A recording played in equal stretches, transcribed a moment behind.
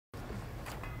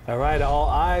All right, all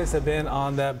eyes have been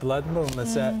on that blood moon,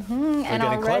 Lisette. We're And getting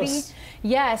already, close.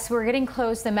 yes, we're getting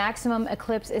close. The maximum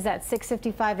eclipse is at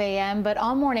 6:55 a.m., but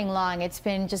all morning long it's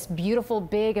been just beautiful,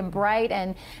 big and bright,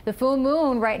 and the full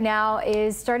moon right now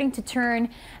is starting to turn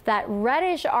that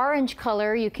reddish orange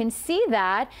color. You can see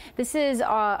that. This is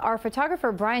our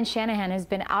photographer Brian Shanahan has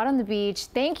been out on the beach.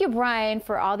 Thank you, Brian,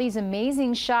 for all these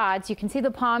amazing shots. You can see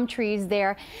the palm trees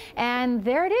there, and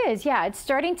there it is. Yeah, it's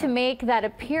starting to make that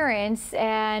appearance,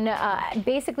 and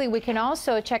basically we can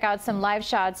also check out some live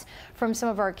shots from some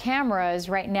of our cameras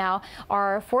right now.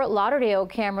 Our Fort Lauderdale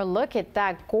camera, look at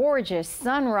that gorgeous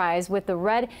sunrise with the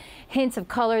red hints of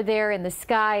color there in the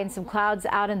sky and some clouds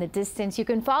out in the distance. You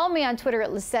can follow me on Twitter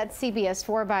at Lisette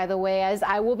CBS4, by the way, as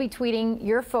I will be tweeting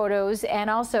your photos and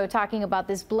also talking about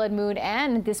this blood moon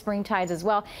and the spring tides as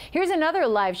well. Here's another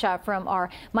live shot from our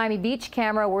Miami Beach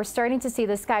camera. We're starting to see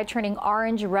the sky turning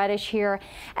orange reddish here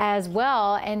as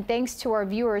well, and thanks to our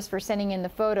viewers for sending in the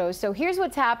photos. So here's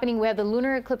what's happening. We have the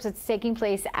lunar eclipse that's taking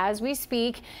place as we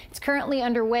speak. It's currently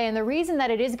underway, and the reason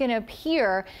that it is going to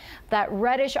appear that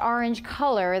reddish orange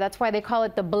color, that's why they call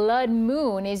it the blood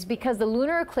moon, is because the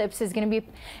lunar eclipse is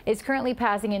currently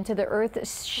passing into the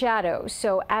Earth's shadow.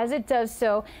 So as it does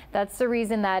so, that's the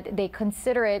reason that they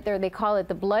consider it, or they call it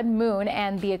the blood moon,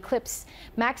 and the eclipse,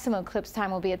 maximum eclipse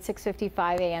time will be at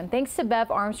 6:55 a.m. Thanks to Bev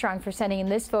Armstrong for sending in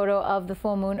this photo of the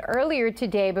full moon earlier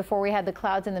today before we had the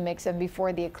clouds in the mix and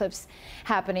before the eclipse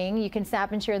happening. You can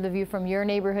snap and share the view from your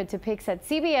neighborhood to pics at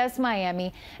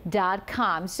cbsmiami.com.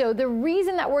 So the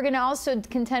reason that we're going to also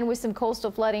contend with some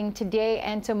coastal flooding today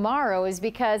and tomorrow is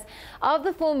because of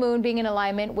the full moon being in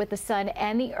alignment with the sun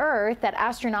and the earth. That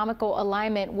astronomical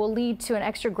alignment will lead to an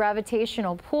extra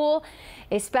gravitational pull,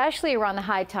 especially around the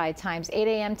high tide times, 8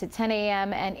 a.m. to 10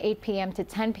 a.m. and 8 p.m. to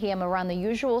 10 p.m. around the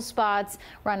usual spots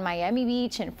around Miami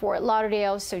Beach and Fort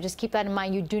Lauderdale. So just keep that in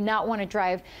mind. You do not want to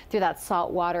drive through that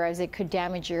salt water as it could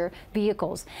damage your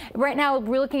vehicles. Right now,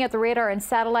 we're looking at the radar and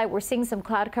satellite. We're seeing some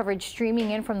cloud coverage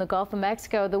streaming in from the Gulf of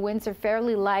Mexico. The winds are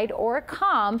fairly light or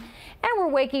calm, and we're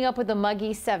waking up with a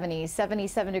muggy 70s,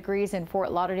 77 degrees in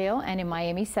Fort Lauderdale and in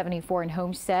Miami, 74 in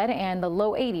Homestead, and the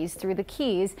low 80s through the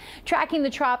Keys. Tracking the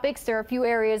tropics, there are a few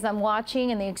areas I'm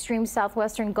watching in the extreme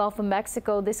southwestern Gulf of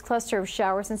Mexico. This cluster of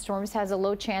showers and storms has a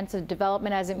low chance of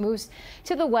development as it moves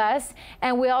to the west,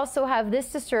 and we also have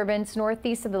this disturbance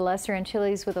northeast of the Lesser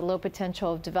Antilles with a low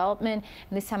potential of development.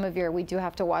 And this time of year, we do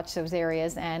have to watch those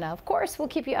areas, and of course, we'll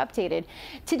keep you updated.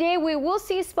 Today, we will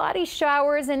see spotty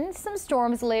showers and some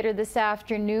storms later this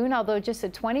afternoon, although just a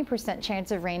 20%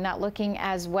 chance of rain, not looking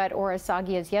as wet or as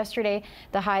soggy as yesterday.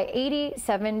 The high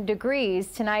 87 degrees.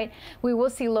 Tonight, we will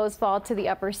see lows fall to the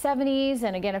upper 70s,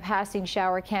 and again, a passing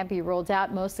shower can't be ruled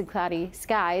out. Mostly cloudy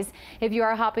skies. If you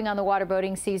are hopping on the water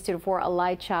boating, seas 2 to 4, a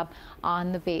light chop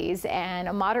on the bays, and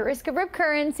a moderate risk of rip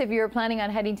currents. If you're planning on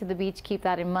heading to the beach, keep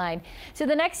that in mind. So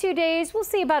the next few days, we'll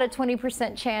see about a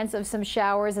 20% chance of some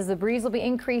showers as the breeze will be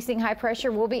increasing. High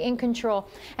pressure will be in control,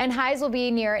 and highs will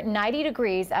be near 90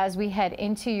 degrees as we head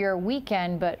into your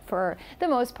weekend. But for the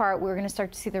most part, we're going to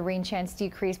start to see the rain chance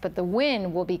decrease, but the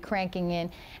wind will be cranking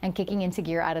in and kicking into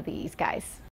gear out of the east, guys.